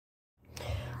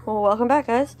Well, welcome back,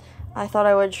 guys. I thought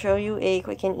I would show you a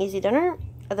quick and easy dinner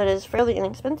that is fairly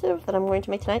inexpensive that I'm going to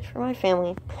make tonight for my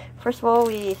family. First of all,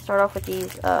 we start off with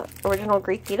these original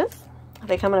Greek pitas.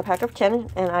 They come in a pack of 10,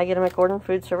 and I get them at Gordon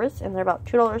Food Service, and they're about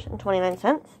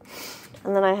 $2.29.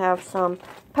 And then I have some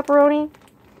pepperoni.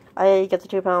 I get the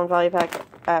 2-pound value pack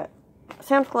at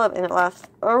Sam's Club, and it lasts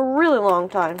a really long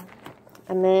time.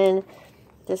 And then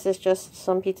this is just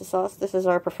some pizza sauce. This is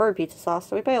our preferred pizza sauce,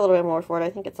 so we pay a little bit more for it. I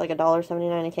think it's like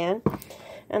 $1.79 a can.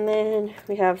 And then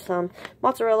we have some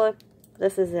mozzarella.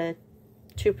 This is a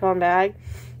 2-pound bag,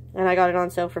 and I got it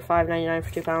on sale for $5.99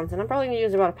 for 2 pounds, and I'm probably going to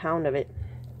use about a pound of it.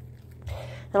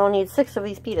 And I'll need 6 of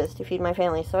these pitas to feed my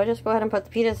family, so I just go ahead and put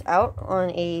the pitas out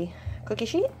on a cookie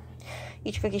sheet.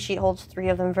 Each cookie sheet holds 3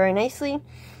 of them very nicely.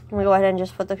 And we go ahead and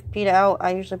just put the pita out.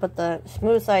 I usually put the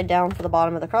smooth side down for the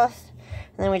bottom of the crust.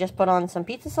 And then we just put on some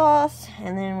pizza sauce,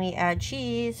 and then we add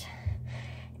cheese,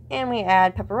 and we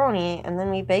add pepperoni, and then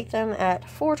we bake them at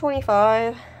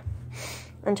 425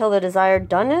 until the desired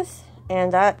doneness.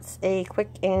 And that's a quick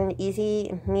and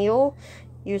easy meal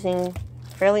using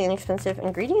fairly inexpensive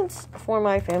ingredients for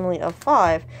my family of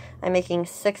 5. I'm making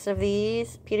 6 of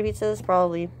these pita pizzas,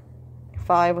 probably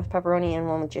 5 with pepperoni and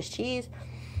 1 with just cheese.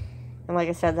 And like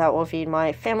I said, that will feed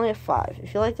my family of 5.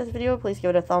 If you like this video, please give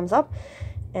it a thumbs up,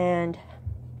 and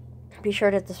be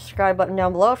sure to hit the subscribe button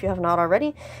down below if you have not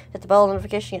already. Hit the bell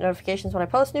notification to get notifications when I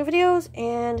post new videos,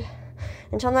 and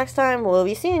until next time, we'll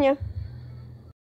be seeing you.